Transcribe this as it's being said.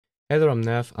Hey there, I'm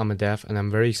Nev, I'm a dev, and I'm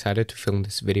very excited to film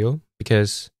this video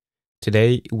because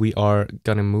today we are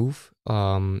gonna move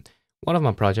one of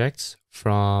my projects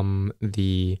from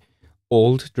the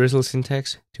old Drizzle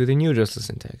syntax to the new Drizzle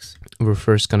syntax. We're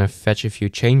first gonna fetch a few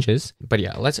changes, but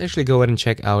yeah, let's actually go ahead and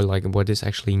check out like what is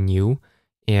actually new.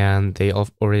 And they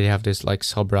already have this like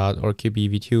subroute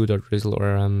rqbv2.drizzle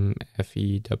or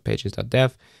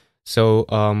fe.pages.dev. So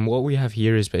what we have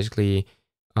here is basically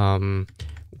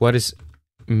what is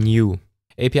new.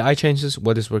 API changes,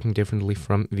 what is working differently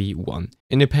from v1.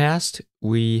 In the past,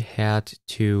 we had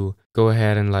to go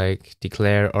ahead and like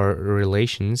declare our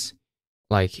relations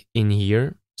like in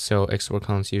here. So export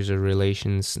counts user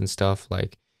relations and stuff,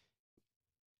 like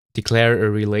declare a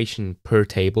relation per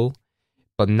table.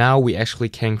 But now we actually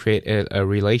can create a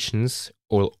relations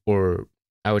or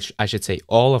I should say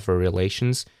all of our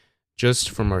relations just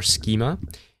from our schema.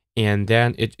 And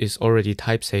then it is already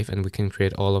type safe and we can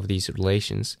create all of these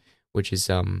relations, which is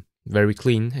very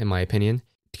clean in my opinion.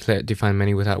 Define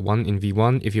many without one in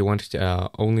v1. If you wanted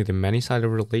only the many-sided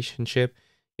relationship,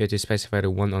 you had to specify the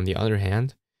one on the other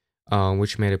hand,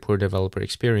 which made a poor developer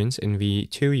experience. In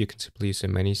v2, you can simply use the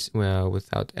many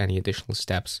without any additional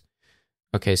steps.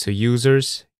 Okay, so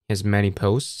users has many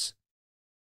posts,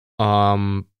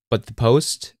 but the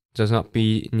post does not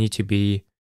need to be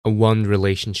a one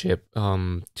relationship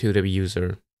to the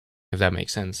user, if that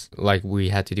makes sense. Like we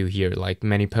had to do here, like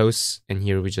many posts, and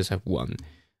here we just have one.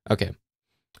 Okay,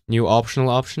 new optional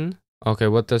option. Okay,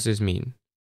 what does this mean?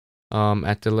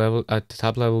 At the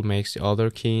top level makes the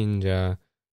other key in the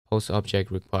post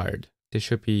object required. This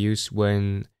should be used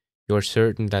when you're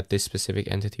certain that this specific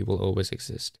entity will always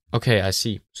exist. Okay, I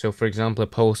see. So for example, a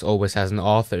post always has an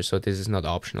author, so this is not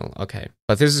optional. Okay,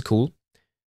 but this is cool.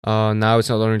 Now it's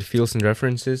not only fields and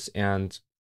references, and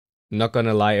not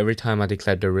gonna lie, every time I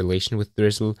declared the relation with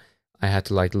Drizzle, I had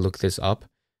to like look this up,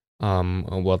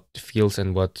 on what fields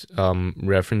and what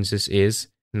references is.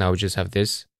 Now we just have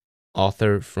this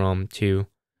author from to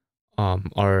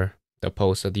are the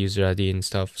post of the user ID and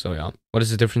stuff. So yeah, what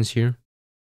is the difference here?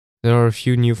 There are a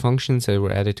few new functions that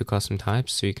were added to custom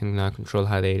types, so you can now control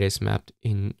how data is mapped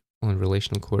on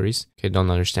relational queries. Okay,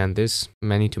 don't understand this.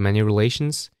 Many-to-many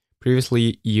relations.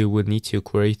 Previously, you would need to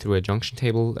query through a junction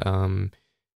table,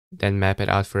 then map it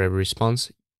out for every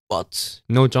response. But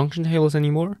no junction tables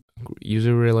anymore.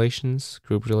 User relations,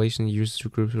 group relations, user to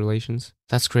group relations.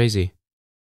 That's crazy.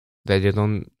 That they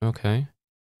don't. Okay.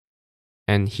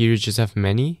 And here you just have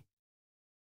many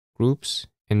groups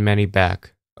and many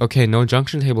back. Okay, no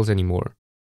junction tables anymore.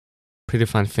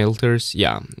 Predefined filters,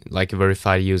 yeah, like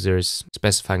verified users,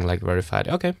 specifying like verified.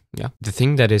 Okay, yeah. The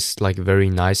thing that is like very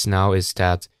nice now is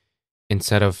that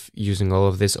instead of using all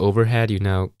of this overhead, you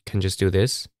now can just do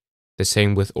this. The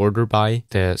same with order by,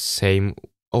 the same,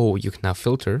 oh, you can now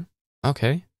filter.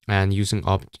 Okay. And using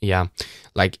yeah,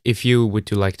 like if you would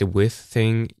do like the width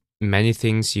thing, many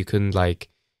things you couldn't like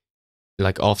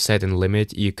offset and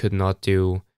limit, you could not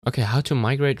do. Okay, how to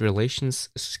migrate relations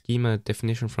schema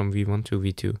definition from v1 to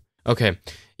v2. Okay,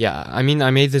 yeah, I mean, I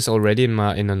made this already in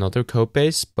another code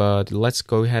base, but let's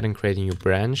go ahead and create a new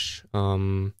branch.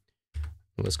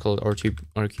 Let's call it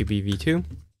rqbv2.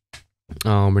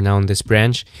 We're now in this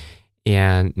branch,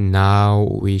 and now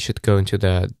we should go into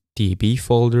the db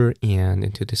folder and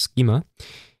into the schema.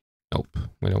 Nope,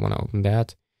 we don't want to open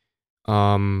that.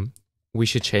 We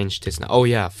should change this now. Oh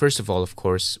yeah, first of all, of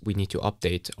course, we need to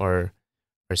update our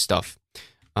stuff.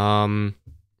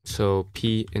 So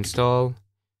p install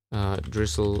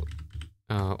drizzle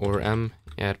orm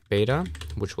add beta,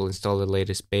 which will install the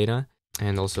latest beta,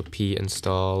 and also p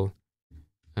install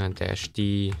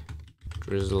 -d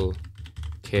drizzle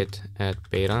kit add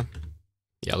beta.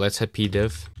 Yeah, let's hit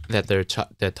pdiff that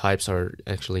the types are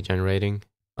actually generating.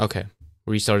 Okay,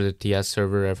 restarted the TS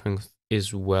server. Everything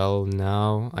is well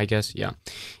now, I guess. Yeah,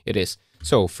 it is.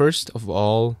 So first of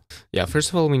all,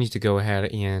 we need to go ahead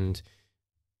and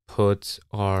put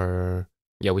our,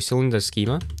 we still need the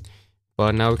schema,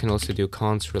 but now we can also do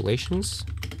const relations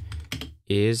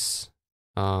is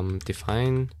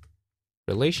define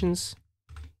relations,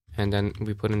 and then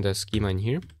we put in the schema in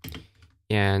here,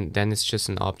 and then it's just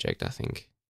an object, I think.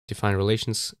 Define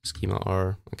relations schema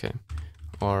r, okay,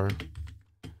 r,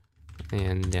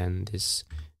 and then this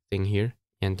thing here,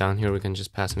 and down here we can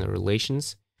just pass in the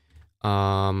relations.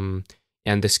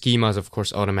 And the schema is of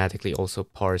course automatically also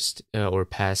parsed or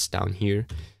passed down here.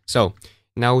 So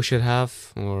now we should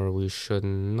have, or we should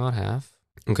not have.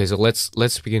 Okay, so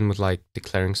let's begin with like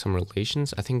declaring some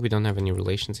relations. I think we don't have any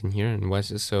relations in here, and why is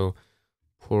this so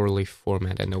poorly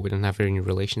formatted? No, we don't have any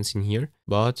relations in here,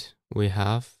 but we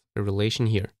have a relation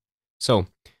here. So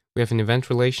We have an event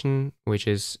relation, which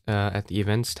is at the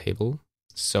events table.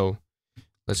 So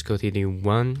let's go to the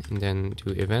one and then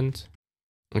do event.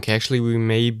 Okay, actually we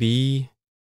maybe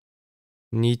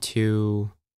need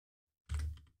to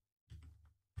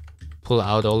pull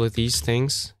out all of these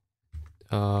things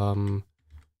from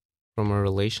our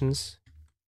relations.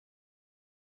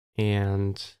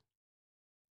 And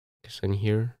this in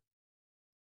here.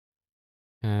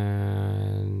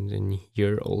 And in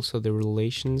here also the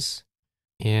relations.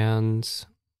 And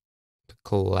the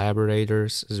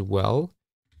collaborators as well.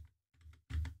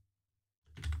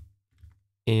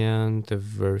 And the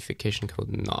verification code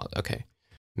not. Okay.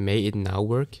 May it now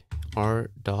work? R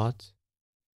dot.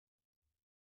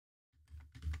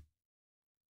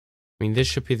 I mean, this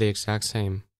should be the exact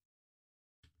same.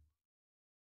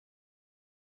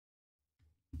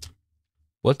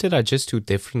 What did I just do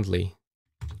differently?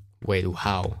 Wait,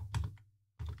 how?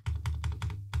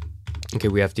 Okay,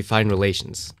 we have defined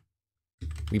relations.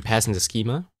 We pass in the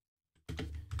schema.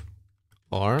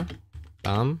 R,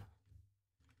 bam.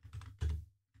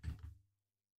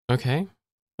 Okay,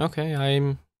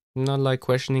 I'm not like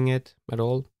questioning it at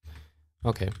all.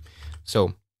 Okay,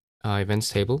 so events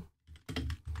table.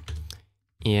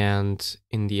 And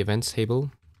in the events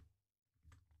table,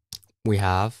 we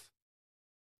have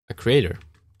a creator.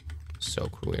 So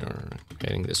we are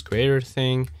creating this creator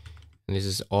thing. And this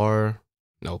is R,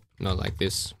 nope, not like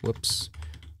this, whoops.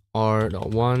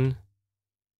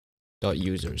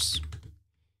 R.1.users.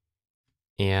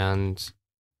 And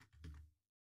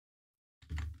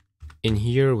in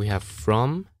here we have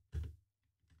from,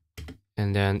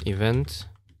 and then event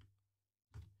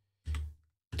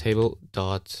table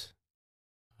dot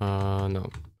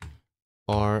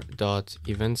r dot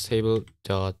events table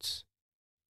dot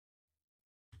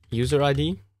user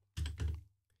ID.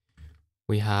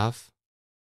 We have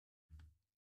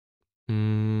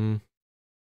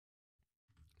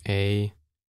a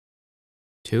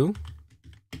 2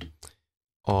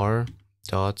 r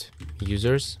dot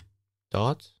users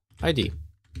dot ID.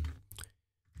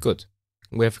 Good.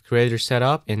 We have creator set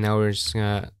up, and now we're just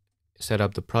gonna set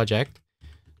up the project.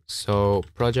 So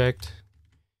project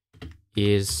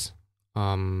is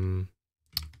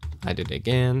I did it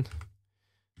again,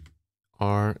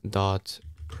 r dot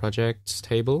projects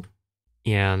table,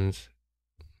 and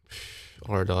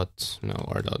r dot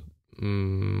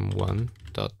one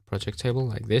dot project table,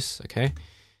 like this. Okay.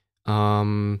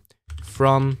 From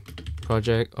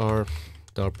project r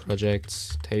dot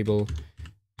projects table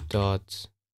dot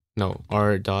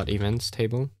r dot events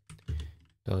table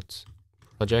dot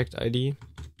project ID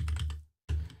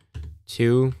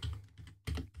to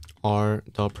r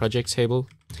dot project table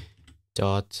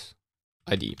dot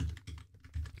ID.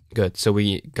 Good. So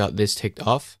we got this ticked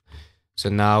off. So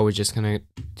now we're just gonna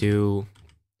do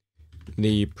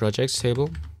the projects table,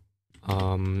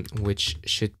 which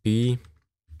should be,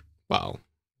 wow,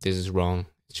 this is wrong.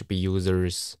 It should be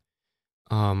users,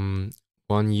 one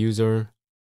user.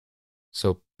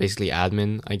 So basically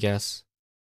admin, I guess.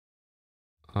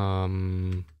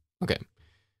 Okay.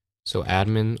 So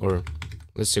admin, or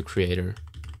let's do creator.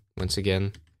 Once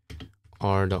again,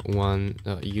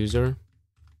 r.1.user,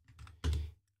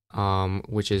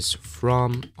 which is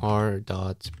from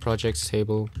r.projects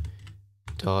table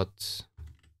dot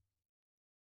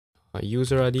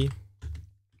user ID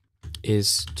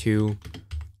is to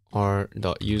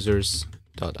r.users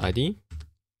dot ID.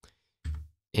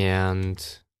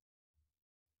 And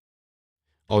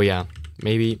oh yeah,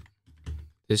 maybe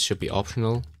this should be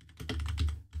optional.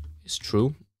 It's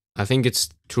true. I think it's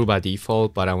true by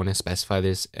default, but I want to specify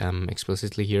this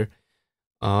explicitly here.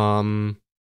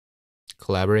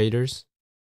 Collaborators.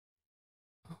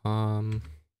 We're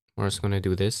just gonna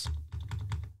do this.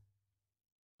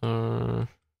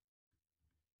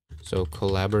 So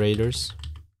collaborators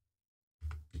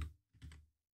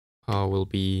will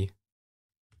be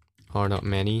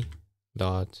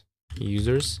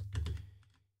r.many.users.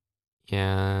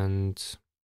 And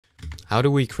how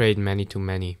do we create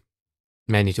many-to-many?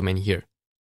 Many-to-many here.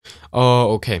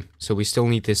 Oh, okay. So we still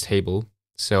need this table.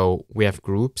 So we have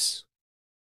groups.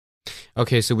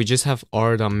 Okay, so we just have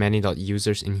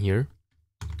r.many.users in here.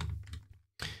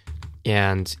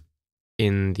 And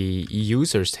in the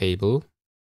users table,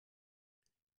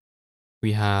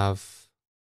 we have,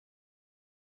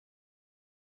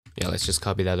 yeah, let's just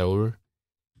copy that over.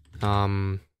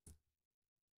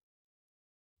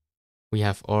 We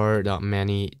have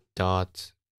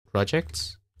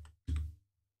r.many.projects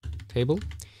table.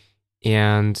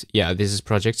 And yeah, this is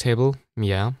project table.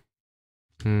 Yeah.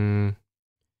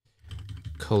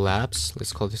 Collapse.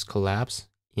 Let's call this collapse.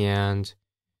 And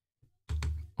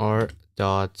r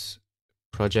dot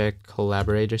project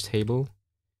collaborators table.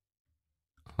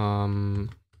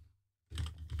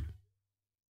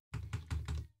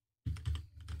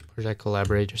 Project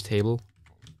collaborators table,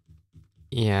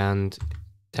 and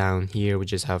down here we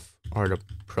just have our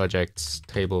projects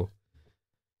table.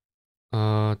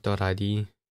 .id,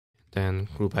 then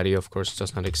group ID of course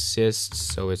does not exist,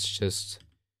 so it's just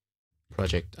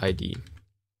project ID.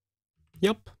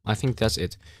 Yep, I think that's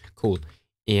it. Cool.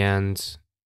 And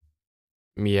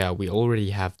yeah, we already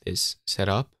have this set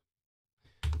up,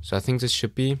 so I think this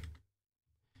should be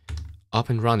up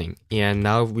and running. And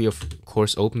now we of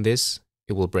course open this,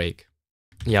 it will break.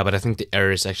 Yeah, but I think the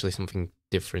error is actually something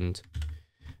different,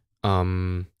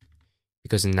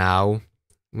 because now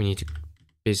we need to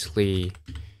basically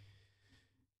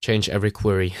change every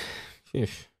query.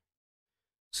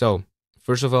 So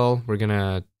first of all, we're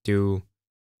gonna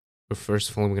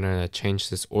change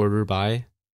this order by,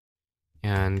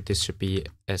 and this should be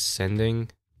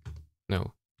ascending,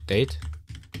 no, date,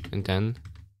 and then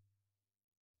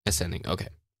ascending. Okay,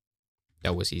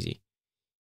 that was easy.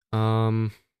 So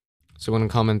I'm gonna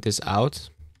comment this out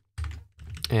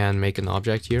and make an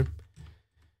object here,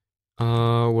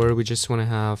 where we just want to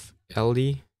have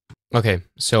LD. Okay,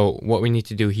 so what we need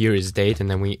to do here is date, and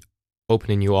then we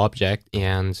open a new object,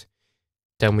 and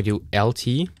then we do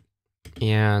LT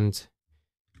and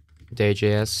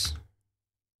day.js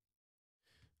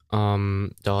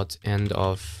dot end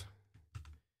of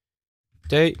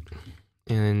day,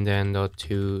 and then dot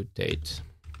to date,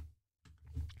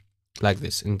 like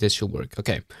this, and this should work.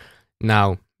 Okay,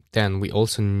 now then we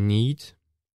also need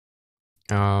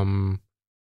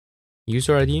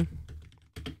user ID,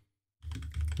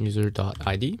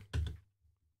 user.id,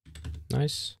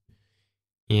 nice,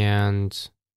 and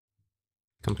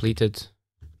completed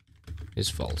is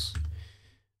false.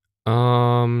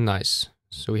 Nice.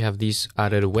 So we have these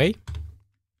out of the way,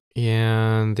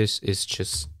 and this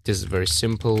is very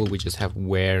simple. We just have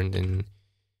where, and then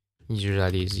user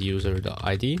ID is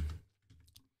user.id,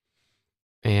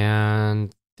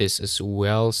 and this as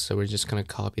well. So we're just gonna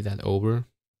copy that over,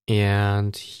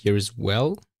 and here as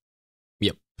well.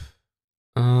 Yep.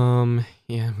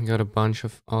 Yeah, we got a bunch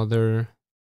of other.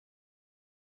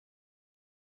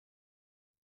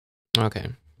 Okay.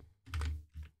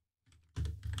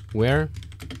 Where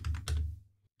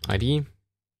ID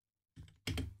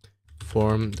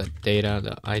form the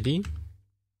data.id,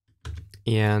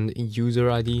 and user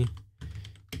ID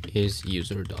is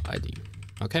user.id.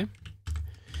 Okay,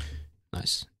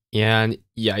 nice. And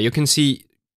yeah, you can see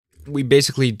we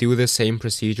basically do the same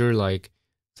procedure like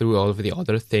through all of the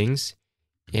other things,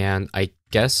 and I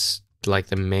guess like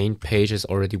the main page is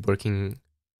already working,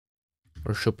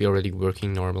 or should be already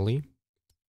working normally.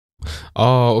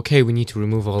 Oh, okay, we need to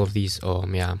remove all of these. Oh,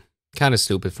 yeah, kind of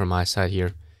stupid from my side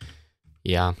here.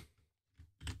 Yeah,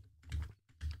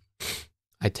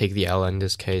 I take the L in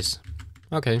this case.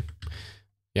 Okay,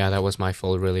 yeah, that was my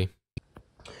fault, really.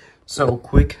 So,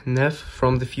 quick nav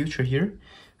from the future here.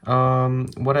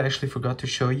 What I actually forgot to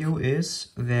show you is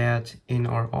that in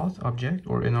our auth object,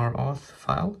 or in our auth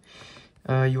file,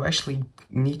 you actually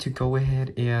need to go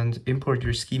ahead and import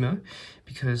your schema,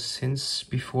 because since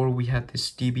before we had this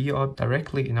DB op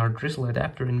directly in our Drizzle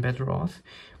adapter in BetterAuth,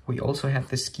 we also have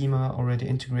the schema already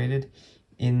integrated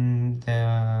in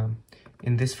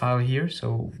this file here.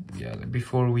 So yeah,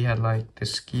 before we had like the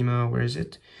schema, where is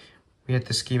it? We had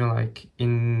the schema like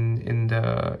in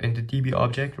the DB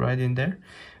object right in there.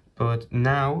 But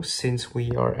now, since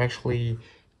we are actually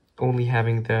only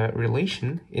having the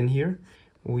relation in here,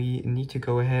 we need to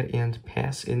go ahead and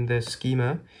pass in the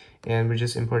schema, and we're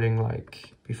just importing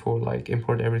like before, like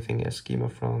import everything as schema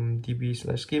from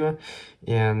db/schema,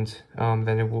 and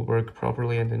then it will work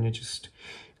properly, and then you just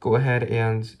go ahead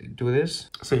and do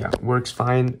this. So yeah, works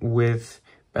fine with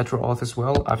BetterAuth as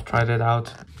well. I've tried it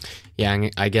out. Yeah,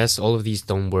 and I guess all of these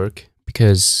don't work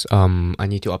because I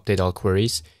need to update all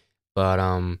queries, but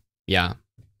yeah,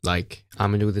 like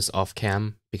I'm gonna do this off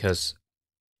cam because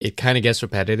it kind of gets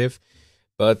repetitive.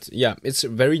 But yeah, it's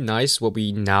very nice what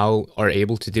we now are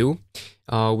able to do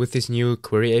with this new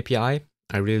query API.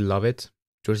 I really love it.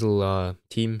 Drizzle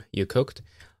team, you cooked.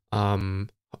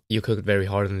 You cooked very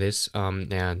hard on this.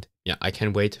 And yeah, I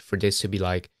can't wait for this to be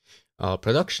like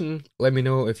production. Let me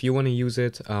know if you want to use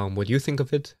it, what you think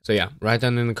of it. So yeah, write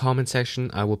down in the comment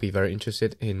section. I will be very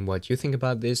interested in what you think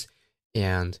about this.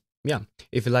 And yeah,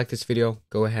 if you like this video,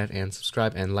 go ahead and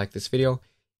subscribe and like this video.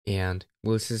 And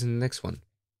we'll see you in the next one.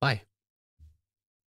 Bye.